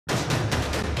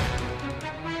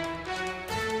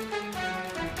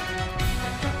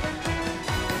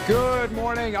Good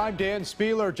morning. I'm Dan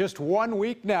Spehler. Just 1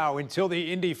 week now until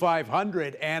the Indy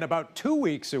 500 and about 2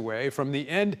 weeks away from the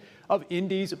end of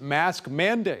Indy's mask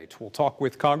mandate. We'll talk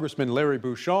with Congressman Larry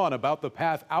Bucshon about the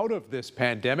path out of this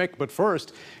pandemic. But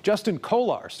first, Justin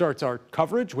Kolar starts our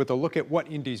coverage with a look at what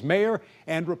Indy's mayor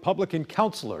and Republican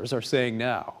councilors are saying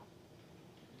now.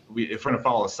 If we're going to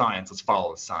follow the science, let's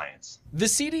follow the science. The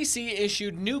CDC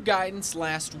issued new guidance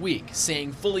last week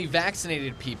saying fully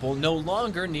vaccinated people no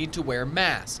longer need to wear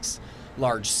masks.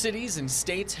 Large cities and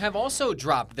states have also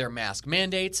dropped their mask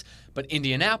mandates, but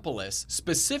Indianapolis,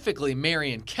 specifically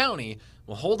Marion County,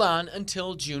 will hold on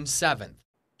until June 7th.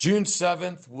 June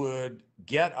 7th would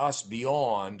get us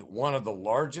beyond one of the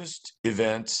largest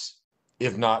events,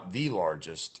 if not the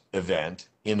largest event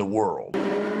in the world.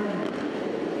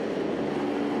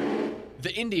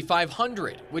 The Indy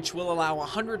 500, which will allow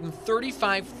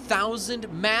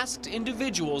 135,000 masked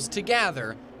individuals to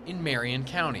gather in Marion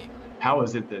County. How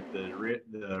is it that the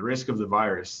risk of the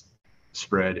virus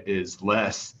spread is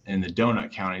less in the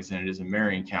donut counties than it is in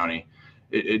Marion County?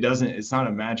 It's not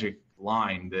a magic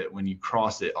line that when you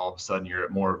cross it, all of a sudden you're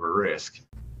at more of a risk.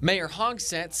 Mayor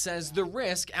Hogsett says the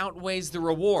risk outweighs the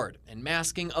reward, and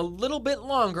masking a little bit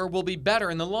longer will be better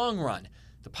in the long run.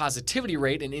 The positivity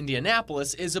rate in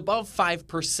Indianapolis is above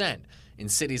 5%. In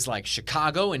cities like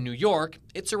Chicago and New York,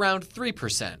 it's around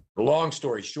 3%. Long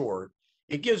story short,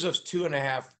 it gives us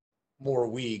 2.5 more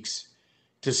weeks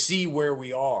to see where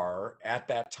we are at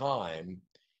that time,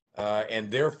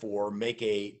 and therefore make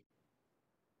a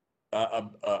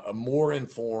more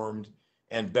informed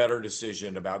and better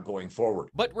decision about going forward.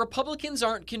 But Republicans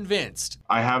aren't convinced.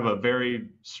 I have a very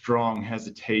strong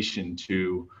hesitation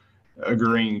to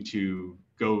agreeing to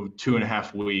go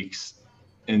 2.5 weeks,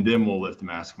 and then we'll lift the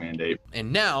mask mandate.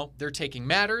 And now they're taking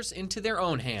matters into their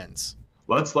own hands.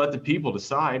 Let's let the people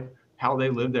decide how they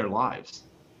live their lives.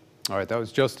 All right, that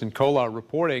was Justin Kolar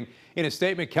reporting. In a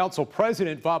statement, Council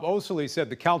President Bob Oseley said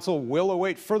the council will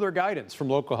await further guidance from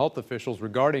local health officials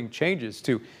regarding changes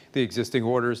to the existing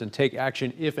orders and take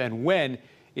action if and when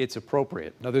it's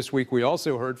appropriate. Now, this week we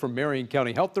also heard from Marion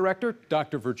County Health Director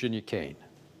Dr. Virginia Kane.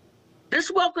 This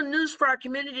welcome news for our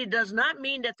community does not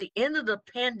mean that the end of the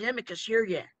pandemic is here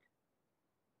yet.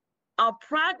 Our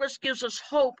progress gives us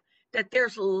hope that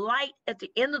there's light at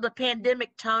the end of the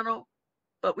pandemic tunnel,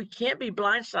 but we can't be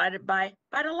blindsided by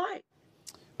the light.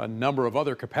 A number of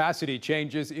other capacity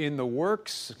changes in the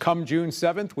works. Come June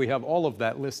 7th, we have all of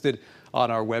that listed on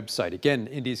our website. Again,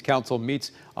 Indy's council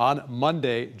meets on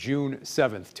Monday, June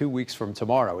 7th, 2 weeks from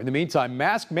tomorrow. In the meantime,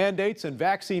 mask mandates and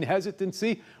vaccine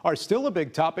hesitancy are still a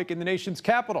big topic in the nation's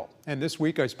capital. And this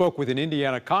week, I spoke with an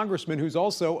Indiana congressman who's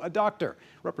also a doctor,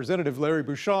 Representative Larry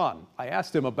Bucshon. I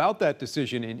asked him about that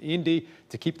decision in Indy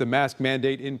to keep the mask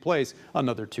mandate in place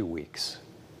another 2 weeks.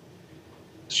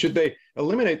 Should they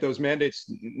eliminate those mandates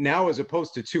now as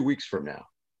opposed to 2 weeks from now?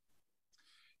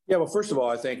 Yeah, well, first of all,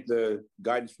 I think the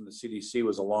guidance from the CDC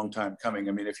was a long time coming.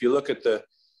 I mean, if you look at the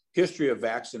history of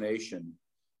vaccination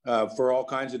for all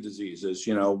kinds of diseases,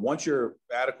 you know, once you're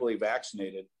adequately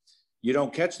vaccinated, you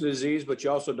don't catch the disease, but you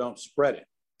also don't spread it.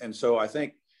 And so I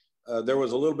think there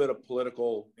was a little bit of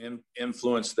political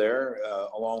influence there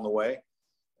along the way.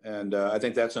 And I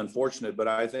think that's unfortunate, but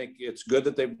I think it's good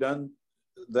that they've done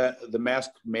that. The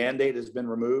mask mandate has been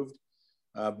removed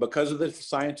because of the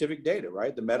scientific data,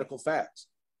 right? The medical facts.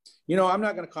 You know, I'm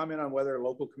not going to comment on whether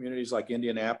local communities like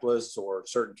Indianapolis or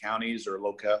certain counties or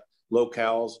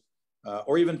locales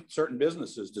or even certain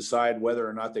businesses decide whether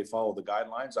or not they follow the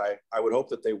guidelines. I would hope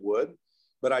that they would,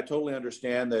 but I totally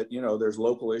understand that, you know, there's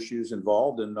local issues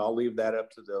involved, and I'll leave that up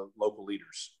to the local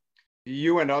leaders.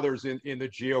 You and others in the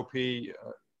GOP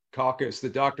caucus, the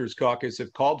Doctors Caucus,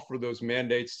 have called for those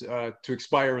mandates to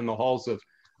expire in the halls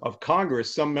of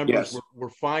Congress. Some members were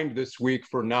fined this week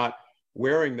for not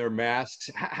wearing their masks.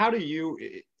 How do you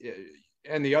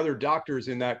and the other doctors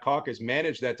in that caucus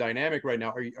manage that dynamic right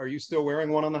now? Are you still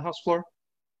wearing one on the House floor?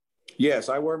 Yes,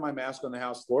 I wear my mask on the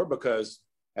House floor because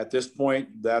at this point,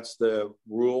 that's the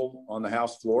rule on the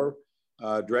House floor,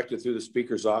 directed through the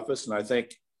Speaker's office. And I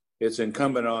think it's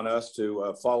incumbent on us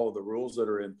to follow the rules that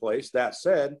are in place. That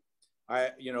said,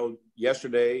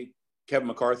 yesterday, Kevin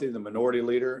McCarthy, the minority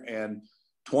leader, and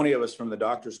 20 of us from the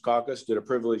Doctors Caucus did a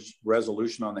privileged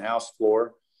resolution on the House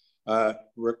floor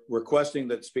requesting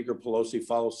that Speaker Pelosi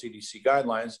follow CDC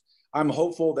guidelines. I'm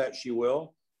hopeful that she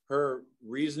will. Her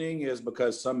reasoning is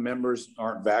because some members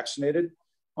aren't vaccinated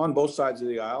on both sides of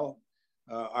the aisle,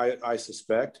 I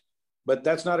suspect. But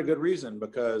that's not a good reason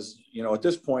because, you know, at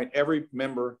this point, every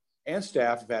member and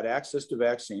staff have had access to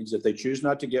vaccines. If they choose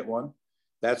not to get one,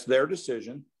 that's their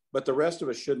decision. But the rest of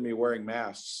us shouldn't be wearing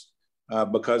masks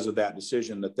because of that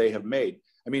decision that they have made.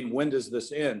 I mean, when does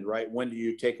this end, right? When do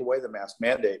you take away the mask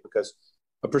mandate? Because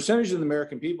a percentage of the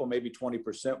American people, maybe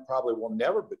 20%, probably will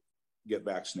never get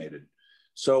vaccinated.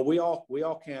 So we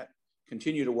all can't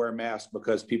continue to wear masks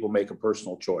because people make a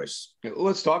personal choice.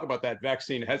 Let's talk about that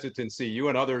vaccine hesitancy. You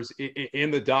and others in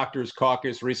the Doctors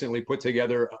Caucus recently put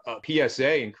together a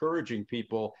PSA encouraging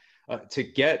people to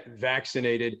get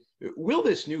vaccinated. Will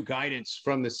this new guidance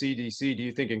from the CDC, do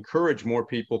you think, encourage more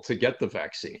people to get the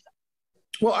vaccine?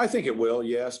 Well, I think it will,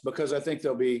 yes, because I think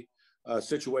there'll be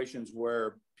situations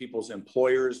where people's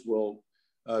employers will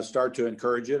start to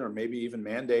encourage it or maybe even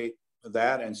mandate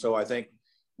that. And so I think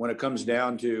when it comes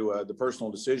down to the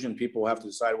personal decision, people have to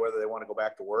decide whether they want to go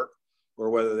back to work or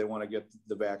whether they want to get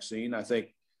the vaccine. I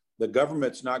think the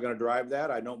government's not going to drive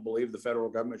that. I don't believe the federal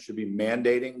government should be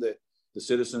mandating that the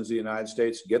citizens of the United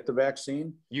States get the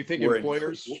vaccine. You think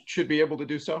employers should be able to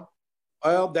do so?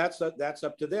 Well, that's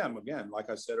up to them. Again, like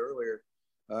I said earlier,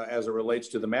 as it relates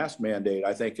to the mask mandate,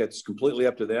 I think it's completely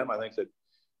up to them. I think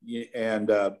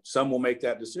that, some will make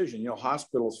that decision. You know,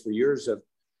 hospitals for years have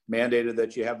mandated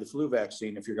that you have the flu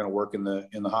vaccine if you're going to work in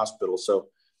the hospital. So,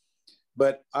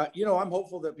 but I'm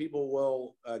hopeful that people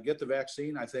will get the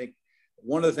vaccine. I think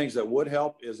one of the things that would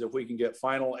help is if we can get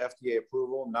final FDA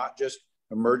approval, not just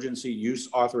emergency use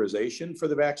authorization for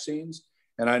the vaccines.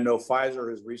 And I know Pfizer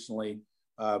has recently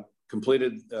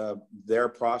completed their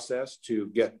process to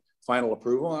get final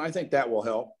approval, and I think that will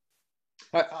help.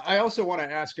 I also want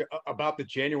to ask about the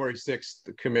January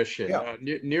 6th commission. Yeah.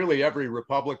 Nearly every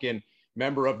Republican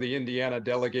member of the Indiana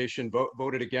delegation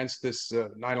voted against this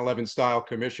 9/11 style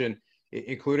commission,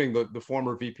 including the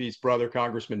former VP's brother,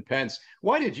 Congressman Pence.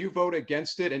 Why did you vote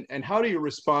against it? And how do you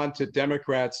respond to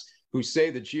Democrats who say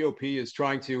the GOP is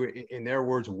trying to, in their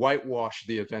words, whitewash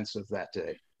the events of that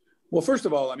day? Well, first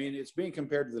of all, I mean, it's being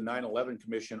compared to the 9/11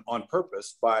 commission on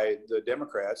purpose by the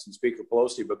Democrats and Speaker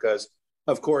Pelosi, because,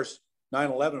 of course,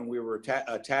 9/11, we were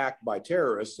attacked by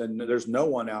terrorists, and there's no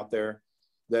one out there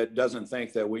that doesn't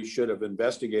think that we should have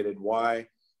investigated why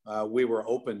we were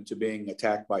open to being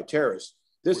attacked by terrorists.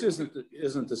 This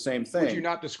isn't the same thing. Would you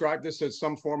not describe this as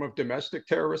some form of domestic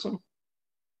terrorism?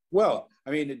 Well,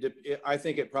 I mean, I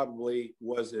think it probably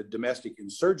was a domestic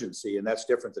insurgency, and that's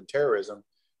different than terrorism,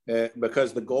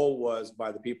 because the goal was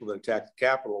by the people that attacked the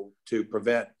Capitol to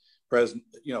prevent President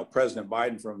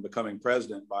Biden from becoming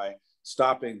president by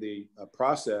stopping the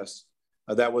process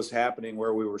that was happening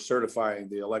where we were certifying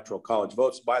the Electoral College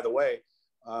votes. By the way,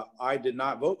 I did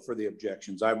not vote for the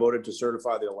objections. I voted to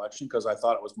certify the election because I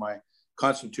thought it was my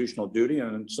constitutional duty,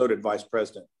 and so did Vice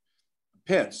President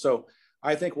Pence. So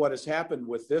I think what has happened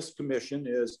with this commission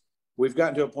is we've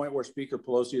gotten to a point where Speaker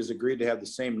Pelosi has agreed to have the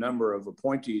same number of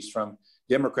appointees from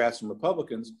Democrats and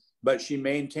Republicans, but she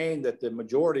maintained that the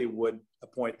majority would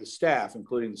appoint the staff,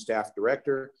 including the staff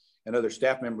director and other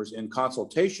staff members, in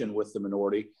consultation with the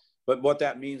minority. But what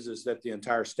that means is that the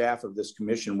entire staff of this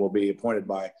commission will be appointed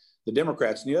by the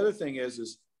Democrats. And the other thing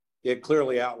is it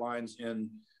clearly outlines in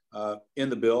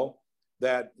the bill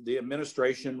that the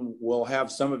administration will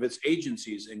have some of its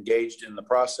agencies engaged in the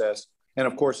process. And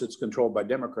of course, it's controlled by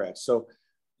Democrats. So,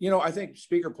 I think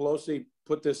Speaker Pelosi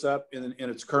put this up in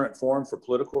its current form for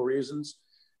political reasons.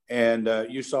 And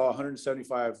you saw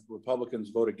 175 Republicans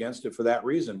vote against it for that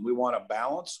reason. We want a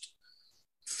balanced,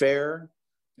 fair,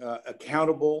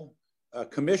 accountable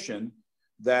commission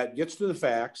that gets to the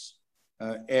facts.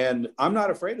 And I'm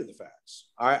not afraid of the facts.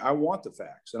 I want the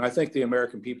facts. And I think the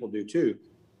American people do too.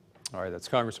 All right, that's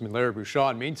Congressman Larry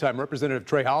Bucshon. Meantime, Representative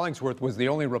Trey Hollingsworth was the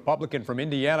only Republican from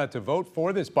Indiana to vote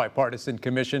for this bipartisan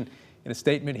commission. In a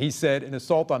statement, he said, "An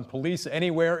assault on police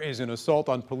anywhere is an assault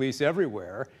on police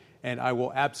everywhere, and I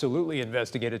will absolutely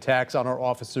investigate attacks on our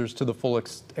officers to the full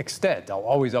extent. I'll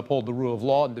always uphold the rule of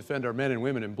law and defend our men and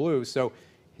women in blue." So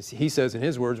he says, in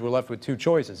his words, we're left with two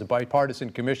choices: a bipartisan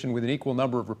commission with an equal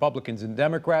number of Republicans and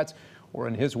Democrats, or,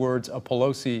 in his words, a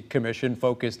Pelosi commission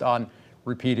focused on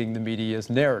repeating the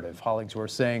media's narrative. Hollingsworth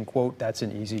saying, quote, "That's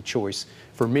an easy choice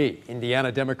for me."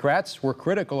 Indiana Democrats were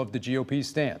critical of the GOP's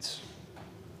stance.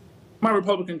 My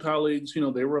Republican colleagues,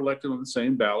 they were elected on the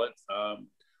same ballot.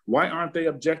 Why aren't they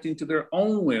objecting to their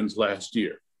own wins last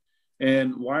year?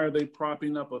 And why are they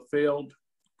propping up a failed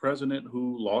president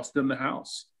who lost in the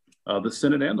House, the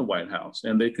Senate and the White House?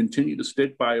 And they continue to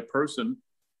stick by a person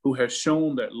who has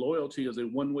shown that loyalty is a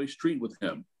one-way street with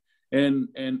him, and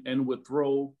would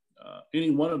throw any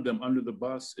one of them under the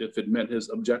bus if it met his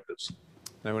objectives.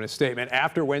 Now, in a statement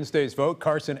after Wednesday's vote,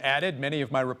 Carson added, "Many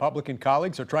of my Republican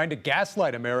colleagues are trying to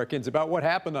gaslight Americans about what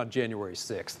happened on January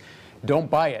 6th.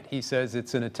 Don't buy it." He says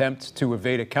it's an attempt to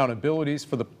evade accountability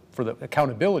for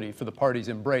the party's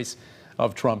embrace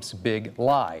of Trump's big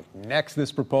lie. Next,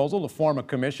 this proposal to form a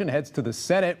commission heads to the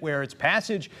Senate, where its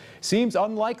passage seems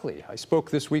unlikely. I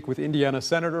spoke this week with Indiana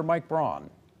Senator Mike Braun.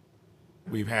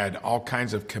 We've had all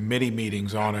kinds of committee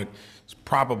meetings on it. It's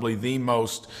probably the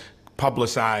most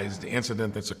publicized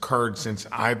incident that's occurred since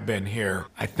I've been here.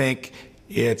 I think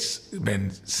it's been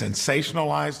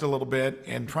sensationalized a little bit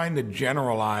and trying to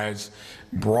generalize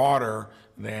broader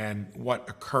than what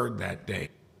occurred that day.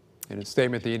 In a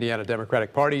statement, the Indiana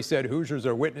Democratic Party said Hoosiers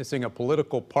are witnessing a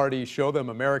political party show them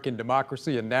American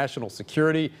democracy and national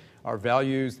security are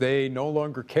values they no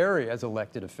longer carry as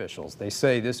elected officials. They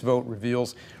say this vote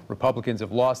reveals Republicans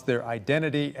have lost their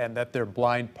identity and that their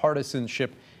blind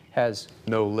partisanship has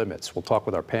no limits. We'll talk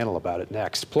with our panel about it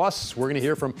next. Plus, we're going to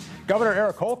hear from Governor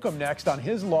Eric Holcomb next on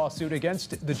his lawsuit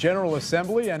against the General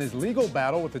Assembly and his legal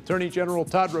battle with Attorney General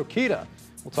Todd Rokita.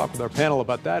 We'll talk with our panel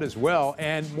about that as well,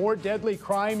 and more deadly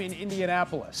crime in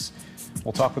Indianapolis.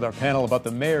 We'll talk with our panel about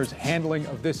the mayor's handling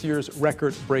of this year's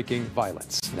record-breaking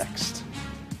violence next.